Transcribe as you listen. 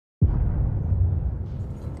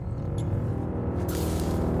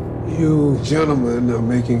You gentlemen are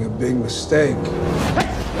making a big mistake.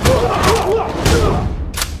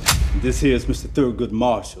 This here is Mr. Thurgood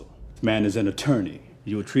Marshall. Man is an attorney.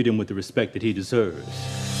 You will treat him with the respect that he deserves.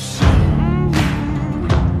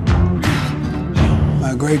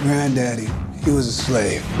 My great-granddaddy, he was a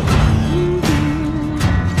slave.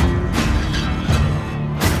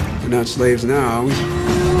 We're not slaves now, are we?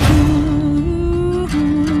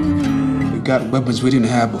 We've got weapons we didn't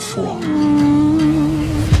have before.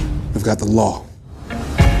 We've got the law.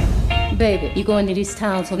 Baby, you go into these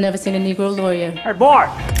towns who've never seen a Negro lawyer. Hey, boy!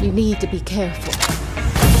 You need to be careful.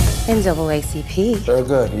 NAACP.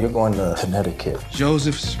 Thurgood, you're going to Connecticut.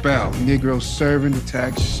 Joseph Spell, Negro servant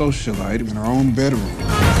attacked socialite in her own bedroom.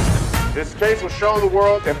 This case will show the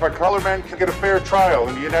world if a colored man can get a fair trial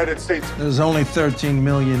in the United States. There's only 13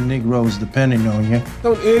 million Negroes depending on you.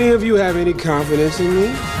 Don't any of you have any confidence in me?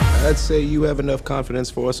 I'd say you have enough confidence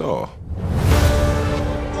for us all.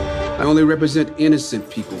 I only represent innocent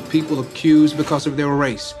people, people accused because of their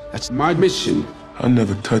race. That's my mission. I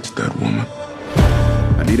never touched that woman.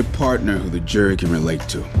 I need a partner who the jury can relate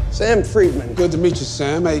to. Sam Friedman. Good to meet you,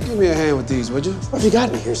 Sam. Hey, give me a hand with these, would you? What have you got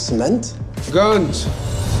in here, cement? Guns.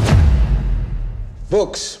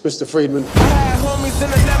 Books, Mr. Friedman. I had homies in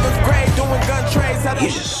the 11th grade doing gun trades. You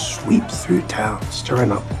just sweep through town,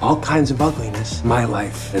 stirring up all kinds of ugliness. My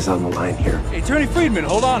life is on the line here. Hey, Attorney Friedman,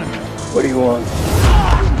 hold on a minute. What do you want?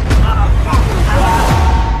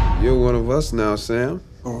 You're one of us now, Sam.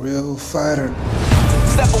 A real fighter.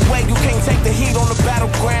 Step away, you can't take the heat on the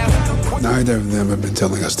battleground. Neither of them have been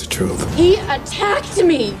telling us the truth. He attacked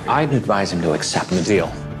me! I'd advise him to accept the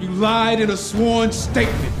deal. You lied in a sworn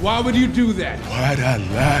statement. Why would you do that? Why'd I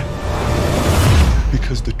lie?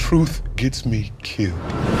 Because the truth gets me killed. You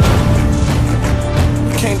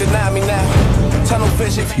can't deny me now. Tunnel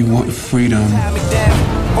vision. If you want freedom, Tie me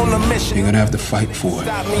down on the mission. you're gonna have to fight for it.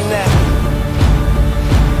 Stop me now.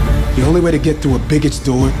 The only way to get through a bigot's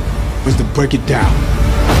door was to break it down.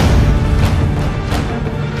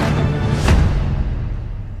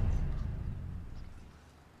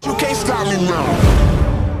 You can't stop me now.